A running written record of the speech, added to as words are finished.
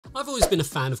I've always been a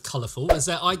fan of Colourful, as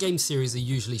their iGame series are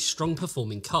usually strong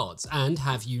performing cards and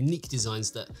have unique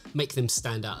designs that make them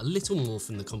stand out a little more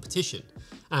from the competition.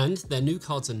 And their new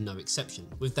cards are no exception,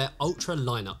 with their Ultra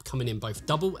lineup coming in both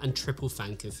double and triple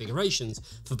fan configurations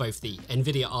for both the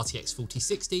Nvidia RTX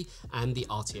 4060 and the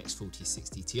RTX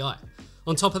 4060 Ti.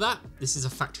 On top of that, this is a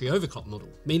factory overclock model,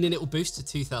 meaning it will boost to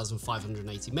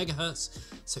 2580 MHz,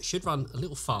 so it should run a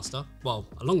little faster, while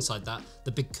alongside that,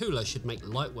 the big cooler should make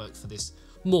light work for this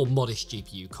more modest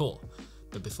GPU core.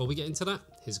 But before we get into that,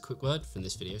 here's a quick word from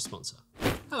this video's sponsor.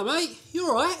 Hello mate, you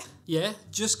alright? Yeah,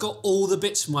 just got all the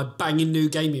bits from my banging new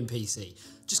gaming PC.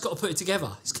 Just got to put it together.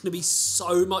 It's going to be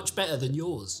so much better than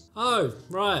yours. Oh,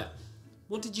 right.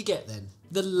 What did you get then?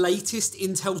 The latest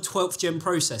Intel 12th gen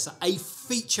processor, a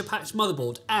feature-packed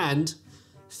motherboard, and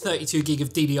 32 gig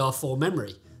of DDR4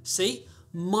 memory. See?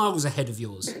 Miles ahead of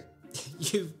yours.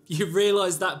 You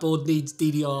realise that board needs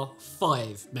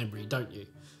DDR5 memory, don't you?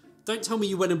 Don't tell me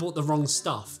you went and bought the wrong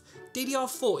stuff.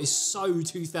 DDR4 is so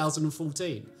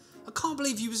 2014. I can't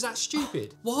believe you was that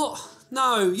stupid. What?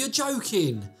 No, you're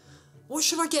joking. What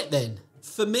should I get then?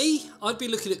 For me, I'd be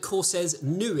looking at Corsair's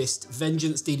newest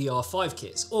Vengeance DDR5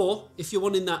 kits, or if you're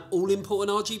wanting that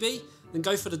all-important RGB, then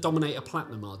go for the Dominator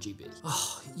Platinum RGB.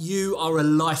 Oh, you are a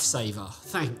lifesaver,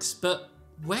 thanks, but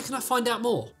where can I find out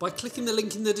more? By clicking the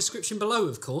link in the description below,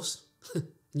 of course.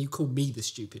 You call me the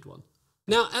stupid one.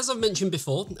 Now, as I've mentioned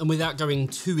before, and without going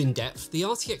too in depth, the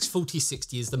RTX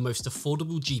 4060 is the most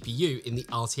affordable GPU in the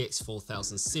RTX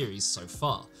 4000 series so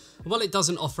far. And while it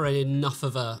doesn't offer enough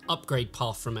of an upgrade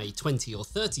path from a 20 or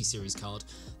 30 series card,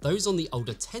 those on the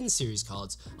older 10 series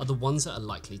cards are the ones that are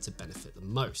likely to benefit the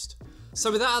most. So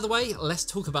with that out of the way, let's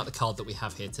talk about the card that we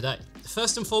have here today.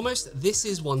 First and foremost, this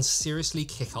is one seriously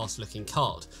kick-ass looking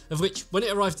card, of which when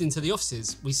it arrived into the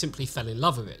offices, we simply fell in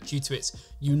love with it due to its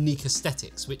unique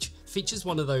aesthetics, which features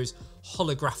one of those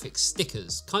holographic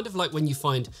stickers, kind of like when you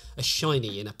find a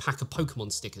shiny in a pack of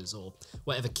Pokemon stickers or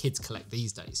whatever kids collect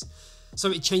these days. So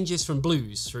it changes from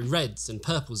blues through reds and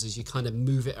purples as you kind of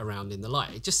move it around in the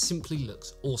light. It just simply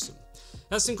looks awesome.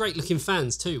 It has some great looking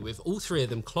fans too, with all three of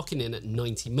them clocking in at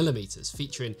 90mm,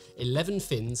 featuring 11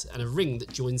 fins and a ring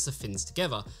that joins the fins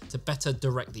together to better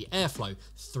direct the airflow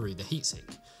through the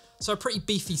heatsink. So a pretty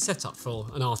beefy setup for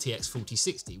an RTX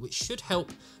 4060, which should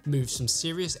help move some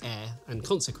serious air and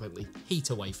consequently heat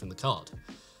away from the card.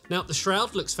 Now, the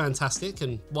shroud looks fantastic,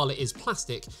 and while it is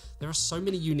plastic, there are so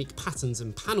many unique patterns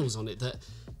and panels on it that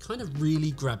kind of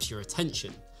really grabs your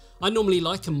attention. I normally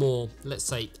like a more, let's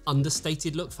say,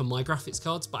 understated look for my graphics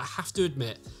cards, but I have to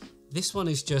admit, this one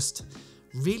is just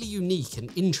really unique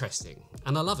and interesting,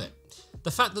 and I love it.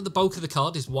 The fact that the bulk of the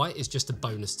card is white is just a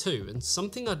bonus too, and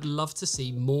something I'd love to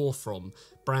see more from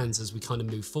brands as we kind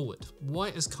of move forward.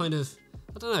 White has kind of,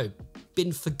 I don't know,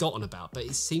 been forgotten about, but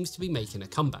it seems to be making a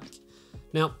comeback.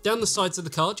 Now, down the sides of the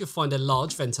card, you'll find a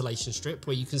large ventilation strip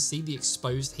where you can see the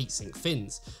exposed heatsink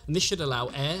fins, and this should allow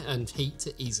air and heat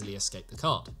to easily escape the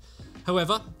card.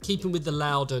 However, keeping with the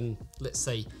loud and, let's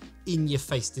say,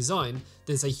 in-your-face design,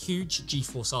 there's a huge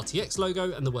GeForce RTX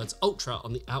logo and the words Ultra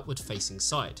on the outward-facing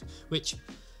side, which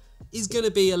is going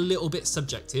to be a little bit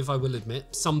subjective, I will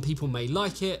admit. Some people may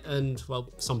like it, and,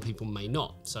 well, some people may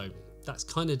not, so that's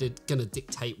kind of going to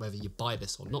dictate whether you buy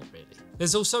this or not, really.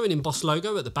 There's also an embossed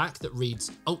logo at the back that reads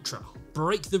Ultra,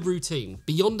 break the routine,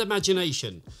 beyond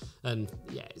imagination. And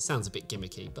yeah, it sounds a bit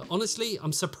gimmicky, but honestly,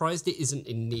 I'm surprised it isn't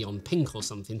in neon pink or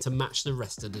something to match the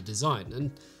rest of the design.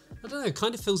 And I don't know,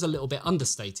 kind of feels a little bit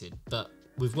understated, but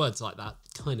with words like that,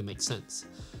 kind of makes sense.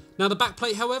 Now the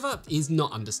backplate, however, is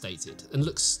not understated and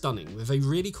looks stunning with a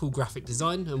really cool graphic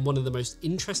design and one of the most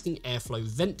interesting airflow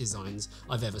vent designs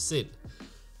I've ever seen.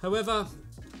 However,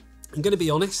 I'm going to be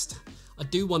honest, I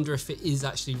do wonder if it is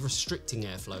actually restricting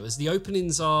airflow, as the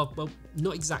openings are, well,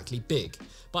 not exactly big,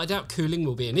 but I doubt cooling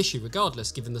will be an issue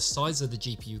regardless given the size of the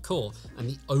GPU core and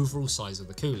the overall size of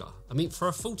the cooler. I mean, for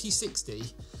a 4060,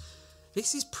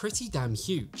 this is pretty damn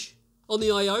huge. On the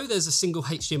I/O, there's a single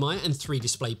HDMI and 3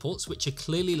 display ports, which are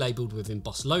clearly labelled with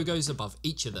embossed logos above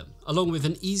each of them, along with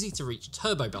an easy to reach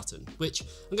turbo button, which,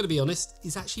 I'm going to be honest,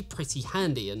 is actually pretty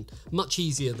handy and much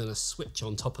easier than a switch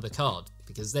on top of the card,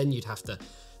 because then you'd have to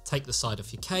take the side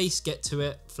off your case, get to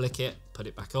it, flick it, put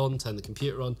it back on, turn the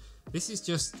computer on. This is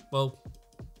just, well,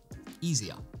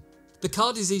 easier. The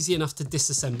card is easy enough to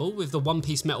disassemble, with the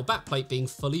one-piece metal backplate being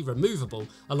fully removable,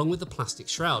 along with the plastic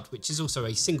shroud, which is also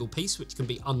a single piece which can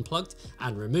be unplugged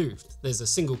and removed. There's a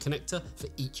single connector for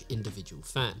each individual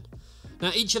fan.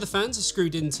 Now, each of the fans are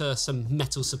screwed into some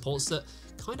metal supports that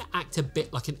kind of act a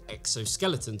bit like an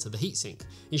exoskeleton to the heatsink,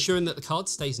 ensuring that the card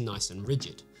stays nice and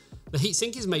rigid. The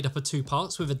heatsink is made up of two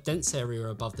parts with a dense area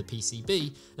above the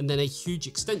PCB and then a huge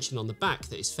extension on the back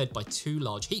that is fed by two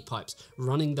large heat pipes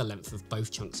running the length of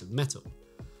both chunks of metal.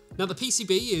 Now the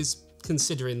PCB is,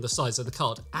 considering the size of the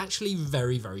card, actually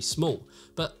very small,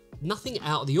 but nothing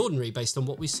out of the ordinary based on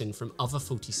what we've seen from other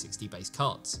 4060 based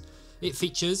cards. It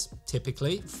features,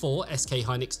 typically, 4 SK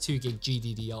Hynix 2GB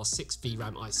GDDR6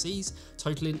 VRAM ICs,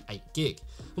 totaling 8GB.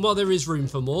 And while there is room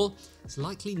for more, it's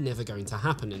likely never going to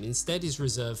happen and instead is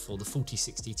reserved for the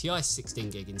 4060 Ti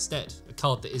 16GB instead, a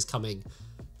card that is coming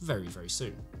very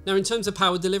soon. Now in terms of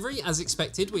power delivery, as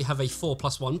expected, we have a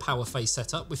 4+1 power phase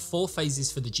setup with 4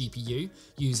 phases for the GPU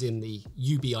using the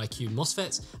UBIQ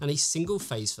MOSFETs and a single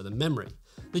phase for the memory.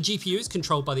 The GPU is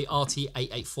controlled by the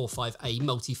RT8845A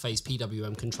multi-phase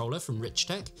PWM controller from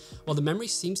Richtech, while the memory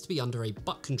seems to be under a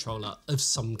buck controller of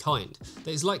some kind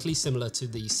that is likely similar to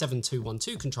the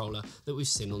 7212 controller that we've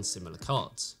seen on similar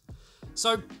cards.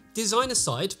 So, design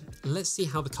aside, let's see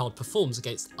how the card performs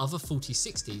against other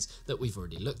 4060s that we've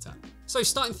already looked at. So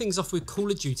starting things off with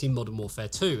Call of Duty Modern Warfare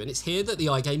 2, and it's here that the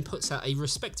iGame puts out a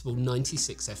respectable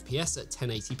 96 FPS at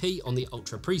 1080p on the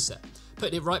Ultra preset,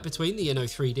 putting it right between the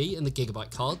Inno3D and the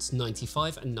Gigabyte cards,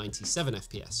 95 and 97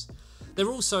 FPS. They're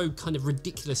also kind of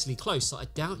ridiculously close, so I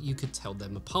doubt you could tell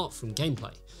them apart from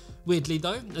gameplay. Weirdly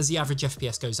though, as the average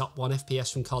FPS goes up 1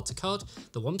 FPS from card to card,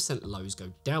 the 1% lows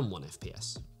go down 1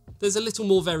 FPS. There's a little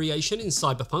more variation in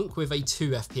Cyberpunk with a 2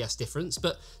 FPS difference,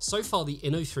 but so far the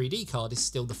Inno3D card is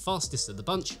still the fastest of the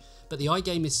bunch, but the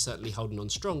iGame is certainly holding on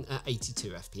strong at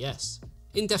 82 FPS.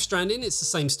 In Death Stranding, it's the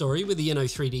same story with the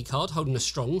Inno3D card holding a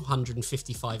strong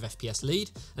 155 FPS lead,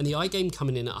 and the iGame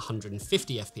coming in at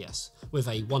 150 FPS, with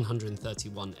a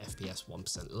 131 FPS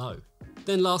 1% low.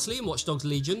 Then lastly, in Watch Dogs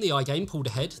Legion, the iGame pulled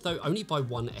ahead, though only by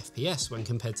 1 FPS when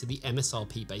compared to the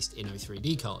MSRP based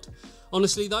Inno3D card.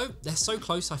 Honestly though, they're so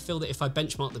close I feel that if I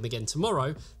benchmark them again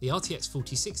tomorrow, the RTX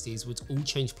 4060s would all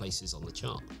change places on the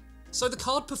chart. So the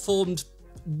card performed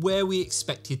where we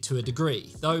expected to a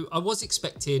degree, though I was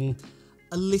expecting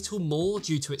a little more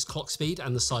due to its clock speed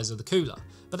and the size of the cooler,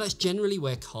 but that's generally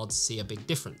where cards see a big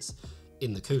difference,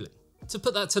 in the cooling. To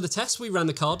put that to the test, we ran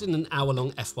the card in an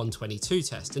hour-long F122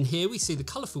 test, and here we see the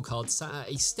colourful card sat at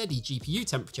a steady GPU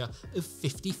temperature of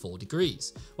 54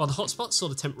 degrees, while the hotspot saw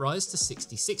the temp rise to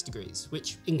 66 degrees,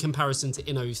 which, in comparison to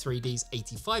Inno3D's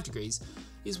 85 degrees,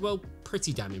 is, well,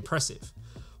 pretty damn impressive.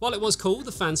 While it was cool,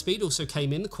 the fan speed also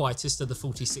came in the quietest of the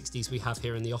 4060s we have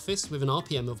here in the office, with an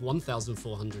RPM of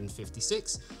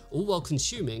 1456, all while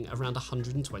consuming around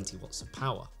 120 watts of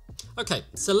power. Okay,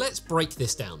 so let's break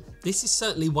this down. This is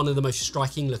certainly one of the most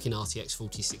striking looking RTX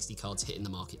 4060 cards hitting the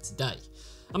market today.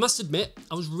 I must admit,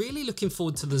 I was really looking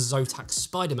forward to the Zotac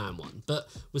Spider-Man one, but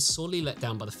was sorely let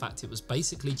down by the fact it was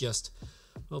basically just,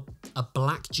 well, a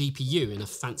black GPU in a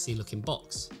fancy looking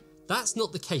box. That's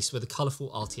not the case with the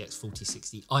colourful RTX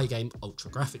 4060 iGame Ultra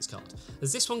graphics card,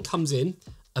 as this one comes in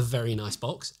a very nice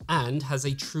box and has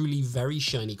a truly very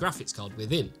shiny graphics card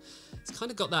within. It's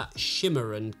kind of got that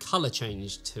shimmer and colour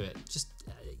change to it, just,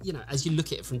 you know, as you look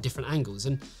at it from different angles,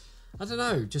 and I don't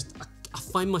know, just I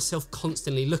find myself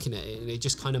constantly looking at it and it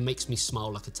just kind of makes me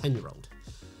smile like a 10-year-old.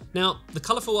 Now, the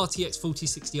colourful RTX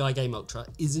 4060 iGame Ultra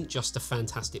isn't just a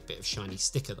fantastic bit of shiny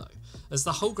sticker though, as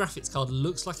the whole graphics card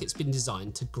looks like it's been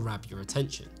designed to grab your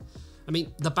attention. I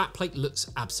mean, the backplate looks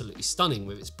absolutely stunning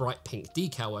with its bright pink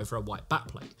decal over a white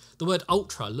backplate. The word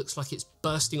Ultra looks like it's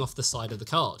bursting off the side of the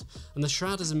card, and the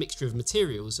shroud is a mixture of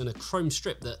materials and a chrome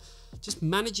strip that just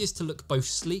manages to look both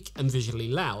sleek and visually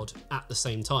loud at the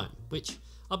same time, which,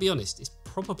 I'll be honest, is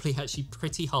probably actually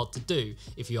pretty hard to do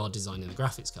if you are designing a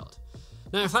graphics card.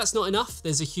 Now, if that's not enough,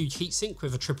 there's a huge heatsink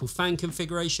with a triple fan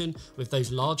configuration, with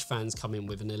those large fans coming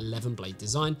with an 11 blade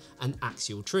design and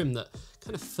axial trim that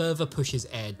kind of further pushes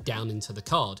air down into the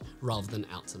card rather than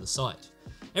out to the side.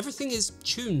 Everything is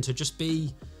tuned to just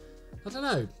be, I don't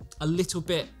know, a little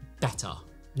bit better.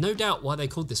 No doubt why they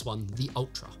called this one the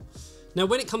Ultra. Now,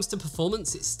 when it comes to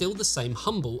performance, it's still the same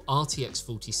humble RTX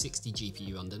 4060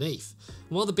 GPU underneath.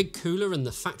 And while the big cooler and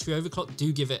the factory overclock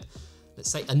do give it, let's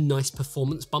say, a nice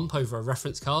performance bump over a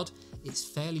reference card, it's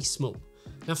fairly small.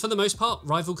 Now, for the most part,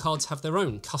 rival cards have their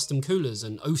own custom coolers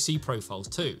and OC profiles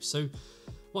too, so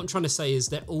what I'm trying to say is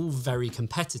they're all very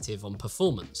competitive on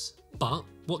performance, but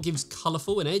what gives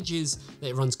colourful an edge is that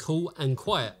it runs cool and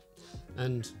quiet,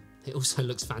 and it also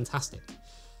looks fantastic.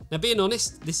 Now, being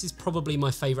honest, this is probably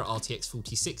my favourite RTX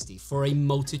 4060 for a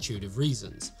multitude of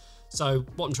reasons. So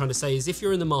what I'm trying to say is if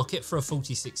you're in the market for a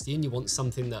 4060 and you want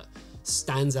something that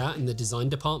stands out in the design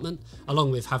department,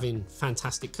 along with having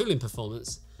fantastic cooling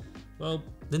performance, well,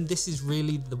 then this is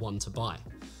really the one to buy.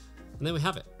 And there we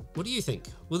have it. What do you think?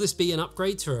 Will this be an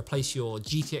upgrade to replace your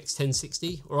GTX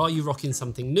 1060, or are you rocking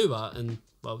something newer and,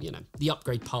 well, you know, the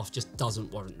upgrade path just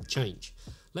doesn't warrant the change?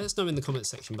 Let us know in the comments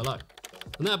section below.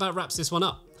 And that about wraps this one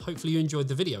up. Hopefully you enjoyed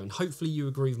the video and hopefully you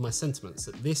agree with my sentiments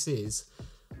that this is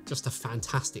just a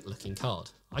fantastic looking card.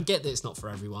 I get that it's not for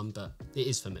everyone, but it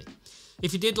is for me.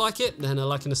 If you did like it, then a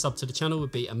like and a sub to the channel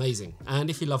would be amazing. And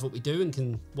if you love what we do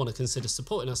and want to consider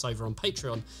supporting us over on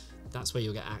Patreon, that's where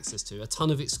you'll get access to a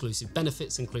ton of exclusive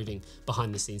benefits, including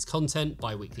behind the scenes content,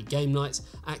 bi-weekly game nights,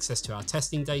 access to our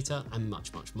testing data, and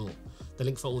much, much more. The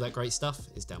link for all that great stuff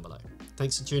is down below.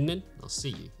 Thanks for tuning in. I'll see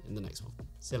you in the next one.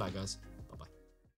 See you later, guys.